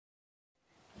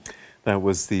That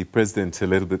was the President a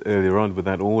little bit earlier on with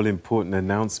that all-important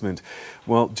announcement.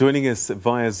 Well, joining us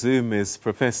via Zoom is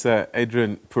Professor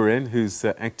Adrian Puren, who's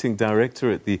Acting Director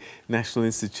at the National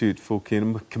Institute for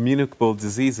Communicable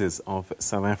Diseases of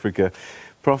South Africa.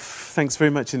 Prof, thanks very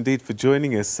much indeed for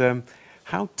joining us.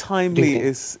 How timely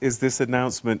is this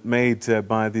announcement made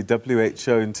by the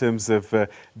WHO in terms of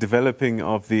developing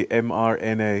of the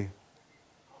mRNA?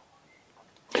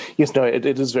 Yes, no, it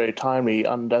is very timely,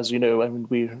 and as you know, I mean,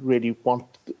 we really want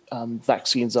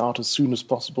vaccines out as soon as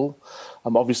possible.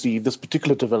 Obviously, this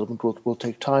particular development will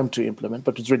take time to implement,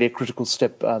 but it's really a critical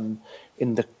step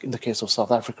in the case of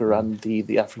South Africa and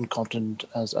the African continent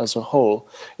as a whole.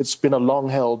 It's been a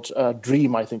long-held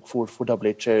dream, I think, for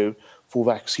WHO for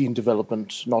vaccine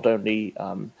development, not only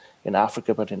in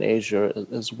Africa, but in Asia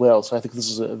as well. So I think this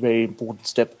is a very important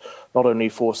step, not only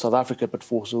for South Africa, but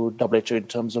for WHO in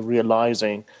terms of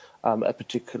realizing a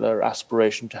particular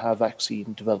aspiration to have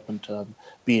vaccine development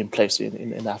be in place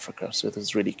in Africa. So this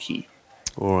is really key.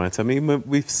 All right. I mean,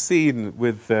 we've seen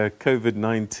with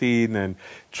COVID-19 and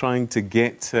trying to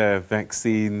get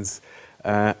vaccines,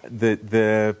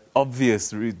 the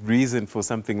obvious reason for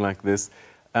something like this.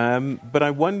 But I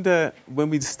wonder,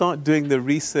 when we start doing the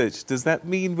research, does that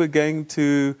mean we're going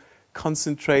to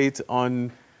concentrate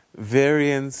on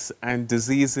variants and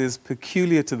diseases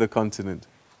peculiar to the continent?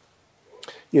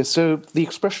 Yes, so the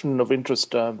expression of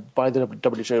interest by the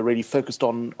WHO really focused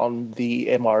on the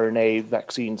mRNA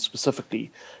vaccine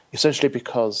specifically, essentially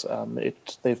because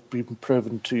they've been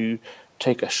proven to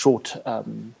take a short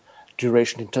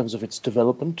duration in terms of its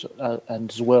development,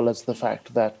 and as well as the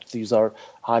fact that these are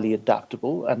highly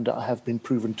adaptable and have been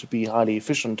proven to be highly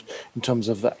efficient in terms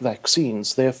of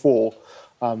vaccines. Therefore,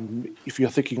 if you're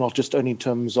thinking not just only in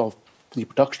terms of the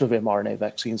production of mRNA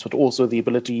vaccines, but also the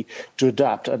ability to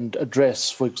adapt and address,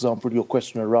 for example, your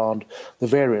question around the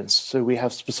variants. So we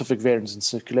have specific variants in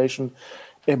circulation.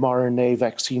 mRNA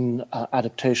vaccine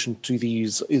adaptation to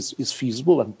these is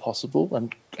feasible and possible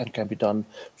and can be done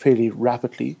fairly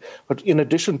rapidly. But in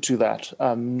addition to that,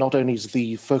 not only is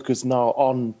the focus now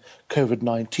on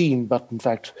COVID-19, but in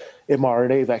fact,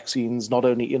 mRNA vaccines, not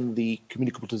only in the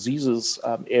communicable diseases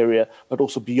area, but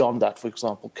also beyond that, for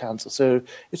example, cancer. So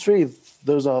it's really,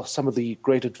 those are some of the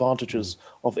great advantages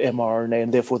of mRNA,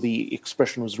 and therefore the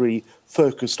expression was really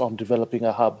focused on developing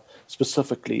a hub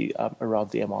specifically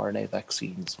around the mRNA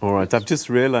vaccines. All right, I've just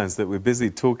realized that we're busy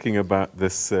talking about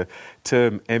this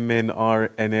term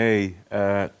mRNA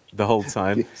the whole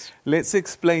time. Yes. Let's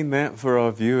explain that for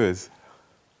our viewers.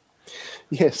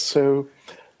 Yes, so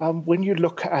when you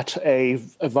look at a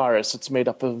virus, it's made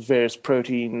up of various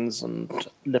proteins and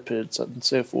lipids and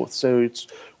so forth. So it's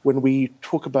when we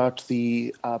talk about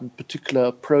the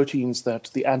particular proteins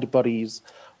that the antibodies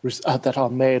that are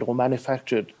made or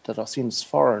manufactured that are seen as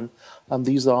foreign,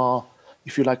 these are,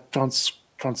 if you like,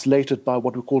 translated by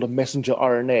what we call a messenger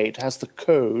RNA. It has the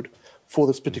code for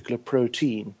this particular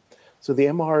protein. So the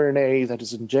mRNA that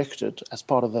is injected as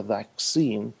part of a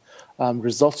vaccine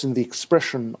results in the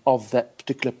expression of that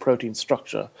particular protein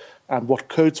structure. And what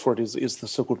codes for it is the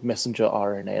so-called messenger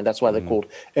RNA. And that's why they're called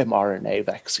mRNA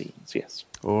vaccines, yes.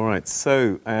 All right.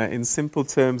 So in simple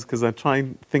terms, because I try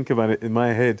and think about it in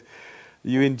my head,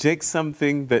 you inject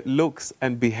something that looks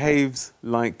and behaves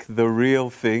like the real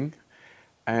thing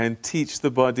and teach the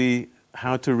body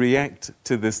how to react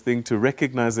to this thing, to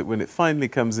recognize it when it finally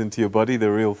comes into your body,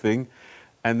 the real thing,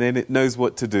 and then it knows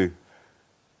what to do.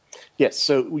 Yes,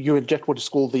 so you inject what is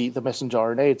called the messenger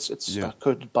RNA. It's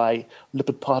coated by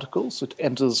lipid particles. It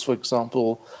enters, for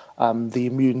example, the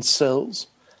immune cells.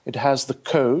 It has the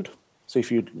code. So if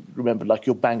you remember, like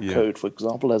your bank code, for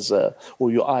example,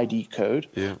 or your ID code,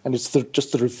 and it's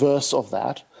just the reverse of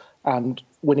that. And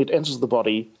when it enters the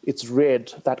body, it's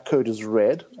read, that code is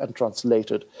read and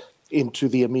translated into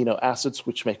the amino acids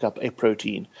which make up a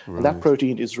protein. Right. And that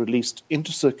protein is released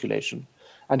into circulation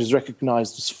and is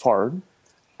recognized as foreign.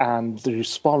 And the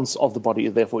response of the body,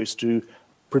 therefore, is to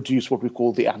produce what we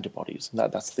call the antibodies.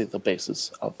 And that's the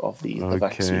basis of the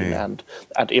vaccine and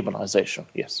immunization,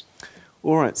 yes.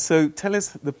 All right, so tell us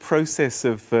the process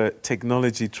of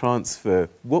technology transfer.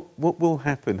 What will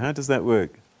happen? How does that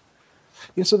work?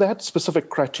 Yeah, so they had specific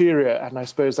criteria, and I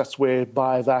suppose that's where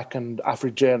BioVac and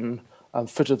Afrigen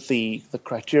fitted the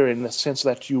criteria, in the sense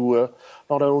that you will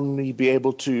not only be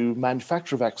able to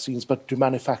manufacture vaccines, but to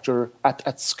manufacture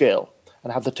at scale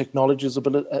and have the technologies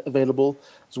available,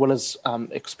 as well as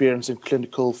experience in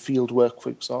clinical field work, for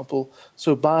example.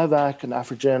 So BioVac and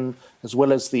Afrigen, as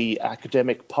well as the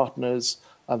academic partners,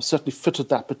 certainly fitted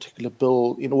that particular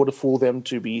bill in order for them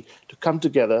to come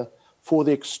together, for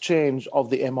the exchange of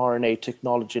the mRNA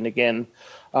technology. And again,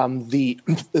 the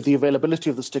availability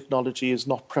of this technology is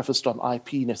not prefaced on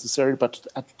IP necessarily, but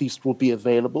at least will be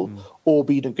available or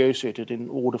be negotiated in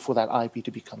order for that IP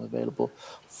to become available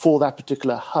for that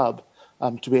particular hub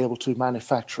to be able to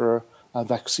manufacture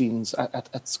vaccines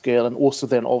at scale, and also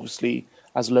then obviously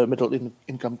as a low middle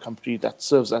income country that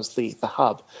serves as the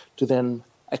hub to then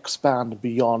expand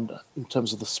beyond in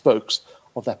terms of the spokes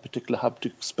of that particular hub, to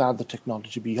expand the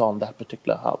technology beyond that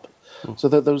particular hub. So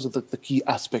those are the key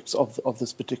aspects of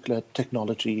this particular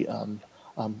technology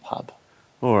hub.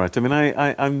 All right. I mean,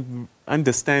 I'm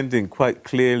understanding quite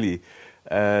clearly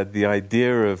the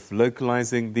idea of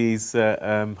localizing these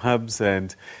hubs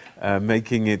and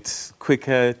making it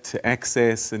quicker to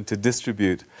access and to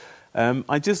distribute.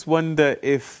 I just wonder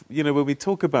if, when we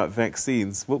talk about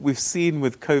vaccines, what we've seen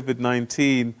with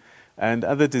COVID-19 and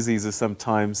other diseases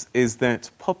sometimes is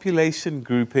that population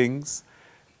groupings,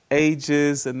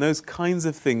 ages, and those kinds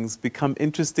of things become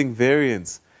interesting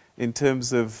variants in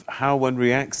terms of how one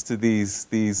reacts to these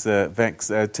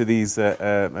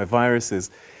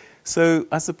viruses. So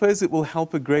I suppose it will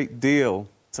help a great deal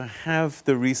to have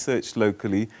the research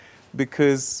locally,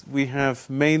 because we have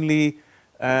mainly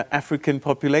African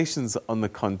populations on the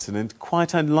continent,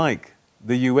 quite unlike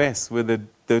the US, where they'd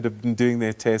have been doing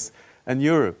their tests, and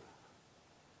Europe.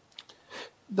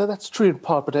 That's true in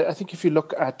part, but I think if you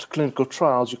look at clinical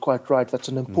trials, you're quite right. That's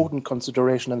an important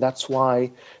consideration, and that's why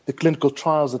the clinical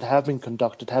trials that have been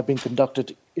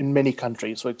conducted in many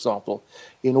countries, for example,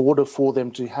 in order for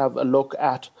them to have a look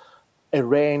at a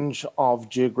range of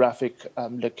geographic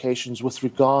locations with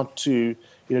regard to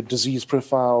disease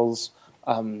profiles,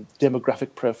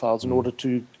 demographic profiles, in order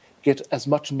to get as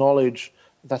much knowledge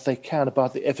that they can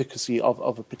about the efficacy of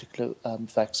a particular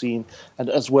vaccine, and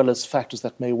as well as factors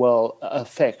that may well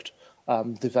affect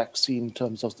the vaccine in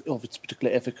terms of its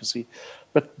particular efficacy.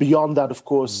 But beyond that, of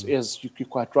course, is you're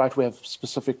quite right, we have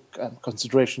specific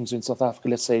considerations in South Africa.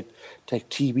 Let's say take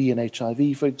TB and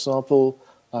HIV, for example,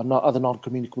 other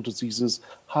non-communicable diseases.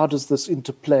 How does this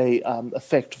interplay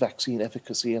affect vaccine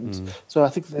efficacy? And so I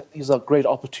think that these are great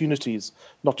opportunities,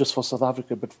 not just for South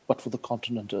Africa, but for the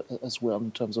continent as well,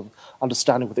 in terms of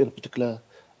understanding within a particular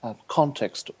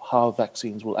context how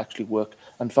vaccines will actually work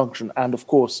and function, and of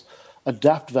course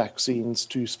adapt vaccines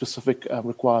to specific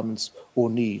requirements or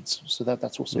needs. So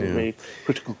that's also a very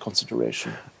critical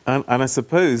consideration. And I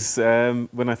suppose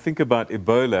when I think about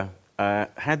Ebola,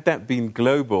 had that been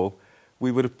global,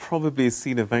 we would have probably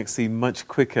seen a vaccine much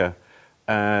quicker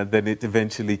than it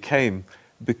eventually came.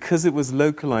 Because it was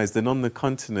localized and on the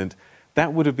continent,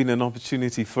 that would have been an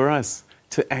opportunity for us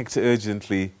to act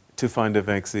urgently to find a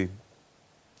vaccine.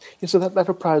 Yeah, so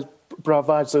that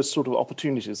provides those sort of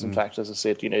opportunities. In fact, as I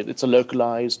said, it's a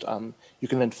localized, you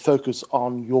can then focus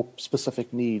on your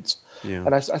specific needs. Yeah.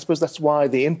 And I suppose that's why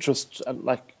the interest,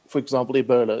 like, for example,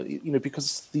 Ebola,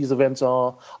 because these events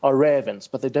are rare events,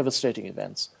 but they're devastating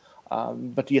events.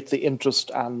 But yet the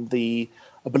interest and the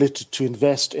ability to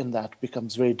invest in that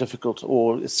becomes very difficult,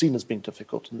 or is seen as being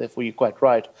difficult. And therefore, you're quite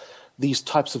right. These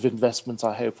types of investments,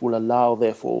 I hope, will allow,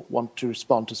 therefore, one to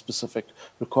respond to specific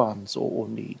requirements or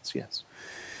needs, yes.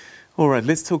 All right,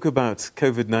 let's talk about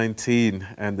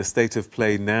COVID-19 and the state of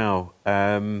play now.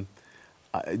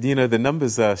 The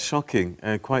numbers are shocking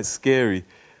and quite scary.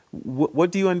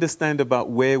 What do you understand about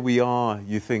where we are,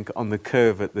 you think, on the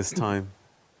curve at this time?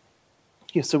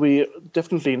 Yes, so we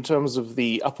definitely, in terms of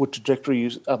the upward trajectory,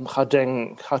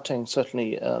 Gauteng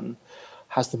certainly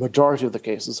has the majority of the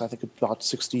cases. I think about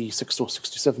 66 or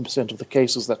 67% of the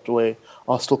cases that we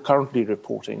are still currently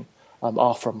reporting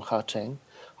are from Gauteng.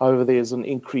 However, there's an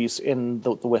increase in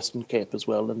the Western Cape as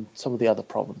well, and some of the other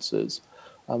provinces.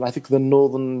 I think the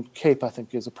Northern Cape,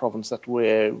 is a province that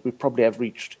we probably have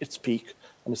reached its peak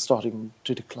and is starting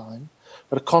to decline.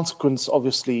 But a consequence,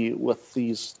 obviously, with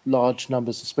these large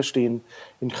numbers, especially in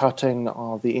Gauteng,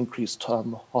 are the increased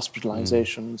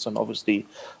hospitalizations, and obviously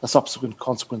a subsequent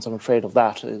consequence, I'm afraid, of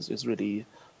that is really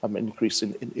an increase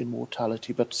in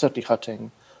mortality. But certainly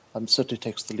Gauteng certainly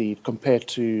takes the lead compared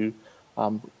to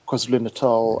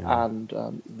KwaZulu-Natal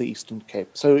and the Eastern Cape.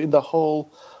 So in the whole,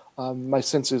 my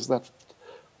sense is that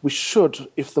we should,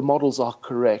 if the models are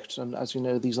correct, and as you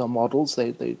know, these are models,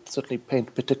 they certainly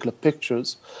paint particular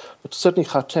pictures, but certainly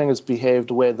Gauteng has behaved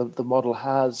where the model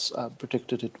has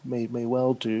predicted it may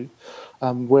well do,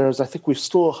 whereas I think we're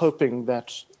still hoping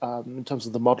that, in terms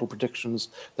of the model predictions,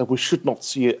 that we should not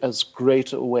see as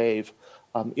great a wave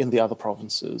in the other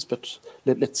provinces, but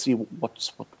let's see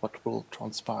what will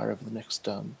transpire over the next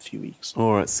few weeks.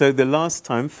 All right, so the last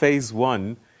time, phase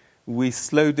 1, we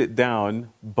slowed it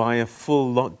down by a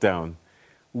full lockdown.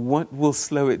 What will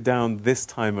slow it down this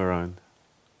time around?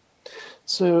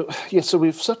 So, yeah, so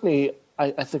we've certainly,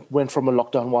 I think, went from a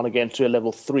lockdown 1 again to a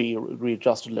level 3,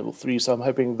 readjusted level 3. So I'm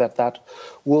hoping that that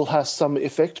will have some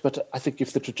effect. But I think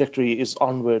if the trajectory is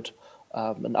onward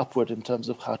and upward in terms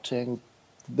of Gauteng,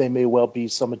 there may well be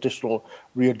some additional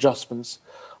readjustments.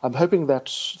 I'm hoping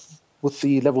that with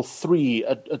the level 3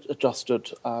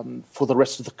 adjusted for the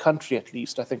rest of the country, at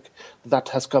least, I think that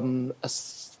has come,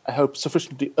 I hope,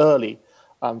 sufficiently early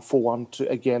for one to,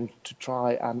 again, to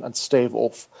try and stave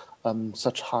off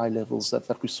such high levels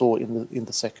that we saw in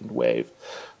the second wave.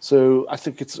 So I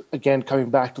think it's, again, coming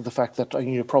back to the fact that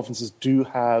provinces do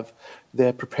have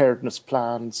their preparedness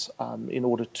plans in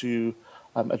order to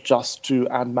adjust to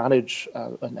and manage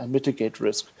and mitigate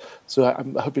risk. So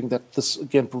I'm hoping that this,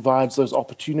 again, provides those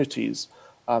opportunities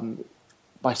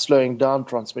by slowing down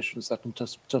transmissions, that in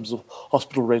terms of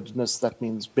hospital readiness, that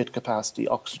means bed capacity,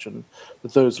 oxygen,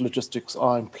 that those logistics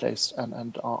are in place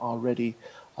and are ready,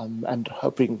 and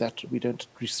hoping that we don't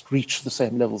reach the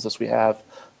same levels as we have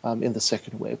in the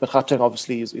second wave. But Gauteng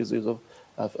obviously is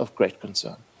of great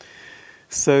concern.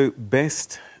 So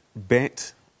best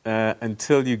bet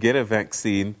until you get a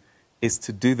vaccine is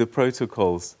to do the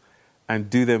protocols and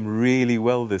do them really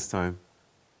well this time.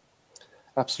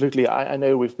 Absolutely. I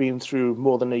know we've been through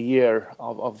more than a year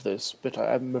of this, but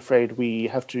I'm afraid we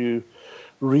have to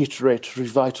reiterate,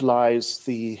 revitalize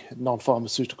the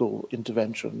non-pharmaceutical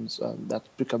interventions. That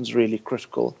becomes really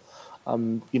critical.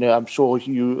 I'm sure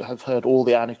you have heard all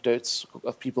the anecdotes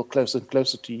of people closer and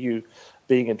closer to you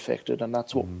being infected, and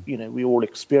that's what we're all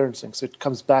experiencing. So it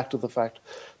comes back to the fact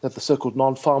that the so-called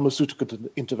non-pharmaceutical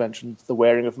interventions, the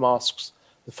wearing of masks,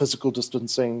 the physical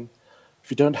distancing, if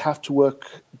you don't have to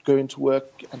work, go into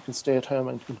work and can stay at home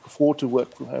and can afford to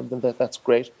work from home, then that's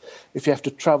great. If you have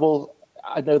to travel,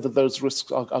 I know that those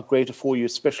risks are greater for you,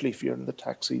 especially if you're in the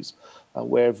taxis,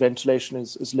 where ventilation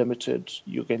is limited,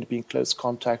 you're going to be in close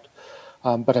contact.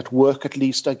 But at work, at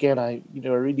least, again, I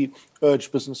really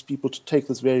urge business people to take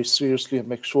this very seriously and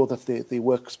make sure that the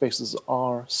workspaces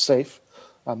are safe,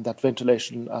 that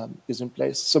ventilation is in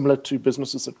place, similar to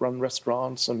businesses that run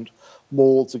restaurants and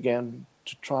malls, again,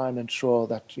 to try and ensure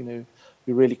that, you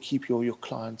really keep your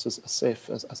clients as safe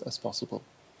as possible.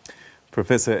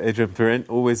 Professor Adrian Puren,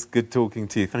 always good talking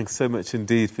to you. Thanks so much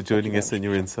indeed for joining us and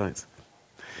your insights.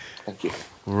 Thank you.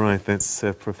 Right, that's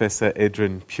Professor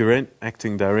Adrian Puren,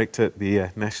 Acting Director at the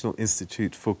National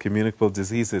Institute for Communicable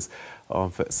Diseases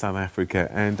of South Africa.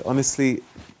 And honestly,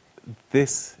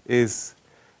 this is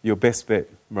your best bet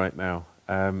right now.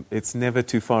 It's never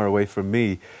too far away from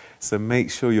me, so make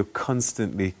sure you're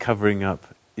constantly covering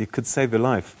up. It could save a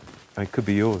life, and it could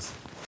be yours.